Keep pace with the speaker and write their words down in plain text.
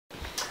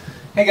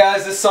Hey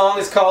guys, this song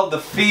is called The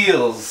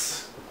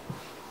Feels.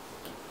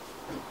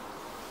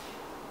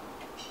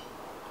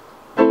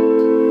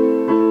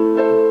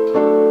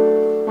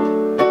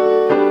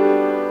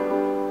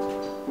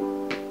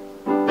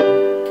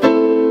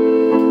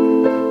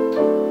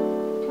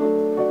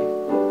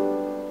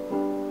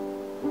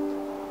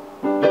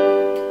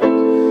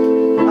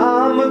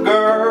 I'm a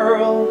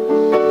girl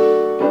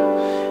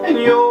and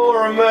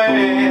you're a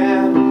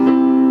man.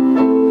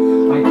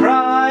 I'm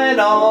crying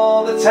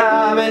all the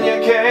time and you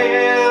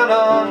can't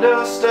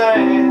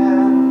understand.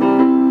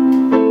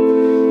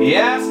 He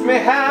asked me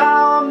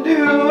how I'm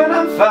doing,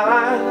 I'm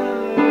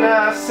fine,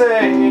 I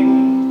say,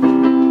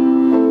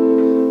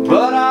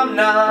 but I'm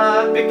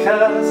not,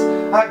 because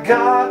I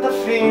got the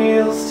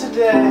feels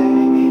today.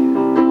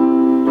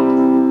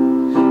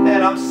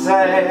 And I'm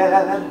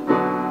sad,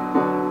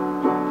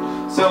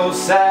 so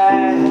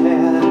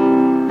sad,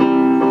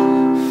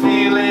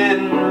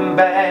 feeling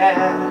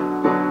bad,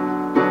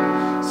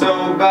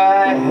 so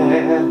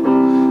bad,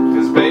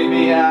 'cause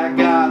baby I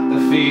got the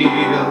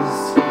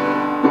feels,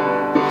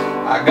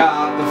 I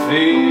got the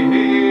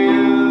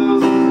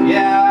feels,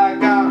 yeah I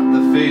got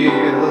the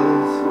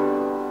feels,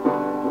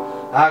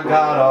 I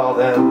got all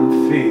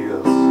them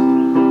feels.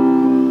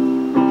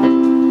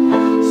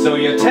 So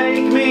you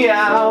take me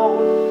out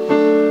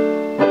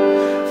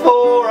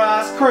for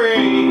ice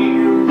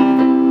cream.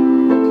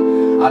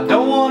 I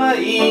don't wanna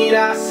eat,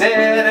 I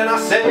said, and I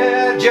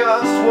said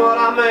just what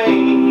I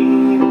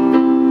mean.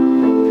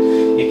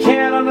 You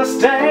can't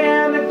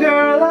understand a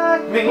girl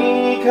like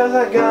me, 'cause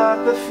I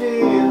got the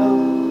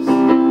feels.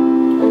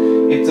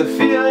 It's a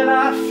feeling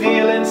I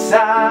feel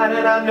inside,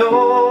 and I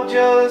know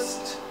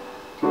just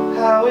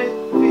how it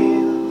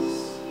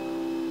feels.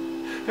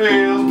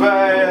 Feels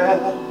bad,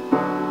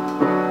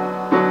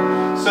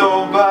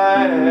 so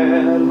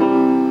bad,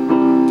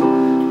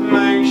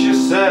 makes you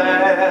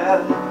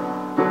sad,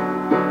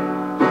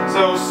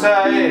 so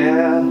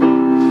sad,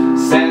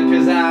 sad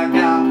 'cause I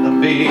got the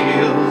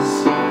feels,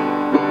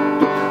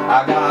 I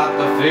got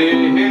the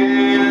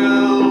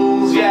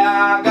feels,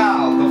 yeah I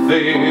got the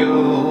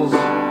feels,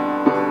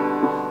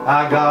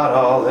 I got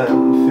all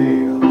them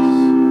feels.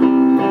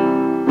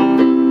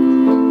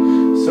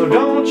 So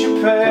don't you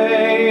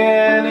pay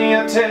any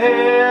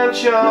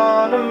attention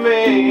to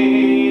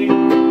me,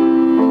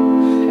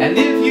 and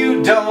if you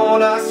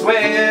don't, I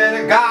swear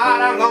to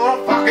God I'm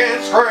gonna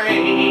fucking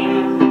scream.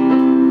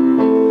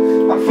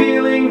 I'm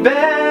feeling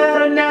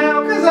better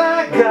now 'cause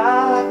I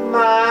got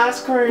my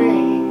ice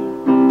cream.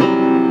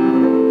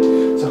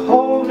 So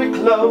hold me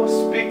close,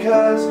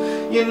 because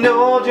you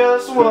know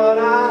just what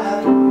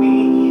I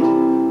need.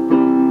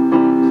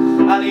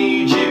 I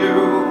need you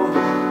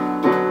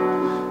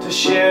to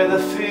share the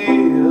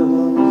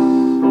feels.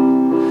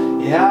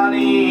 Yeah, I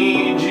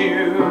need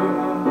you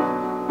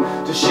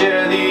to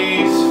share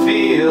these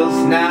feels.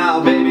 Now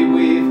baby,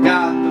 we've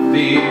got the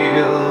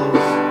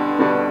feels,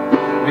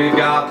 we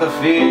got the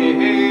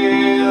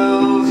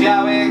feels,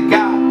 yeah we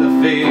got the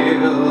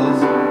feels,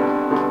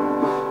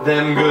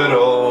 them good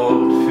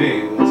old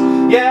feels.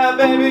 Yeah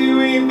baby,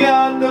 we've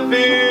got the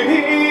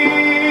feels,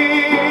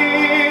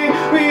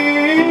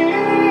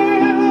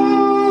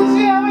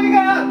 yeah we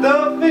got the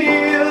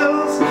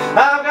feels.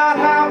 I've got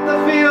half the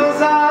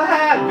feels I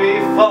had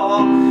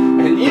before,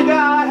 and you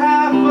got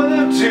half of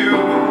them too,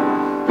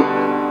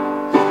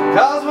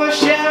 'cause we're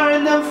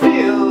sharing them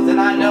feels, and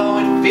I know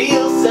it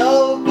feels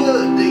so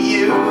good to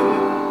you.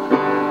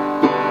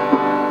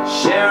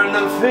 Sharing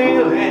them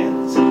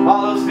feelings,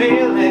 all those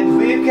feelings,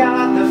 we've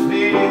got the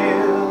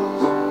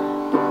feels,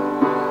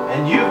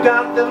 and you've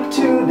got them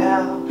too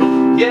now.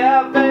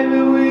 Yeah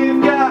baby,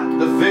 we've got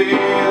the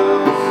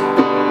feels.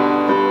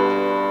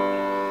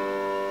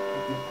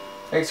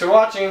 Thanks for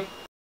watching.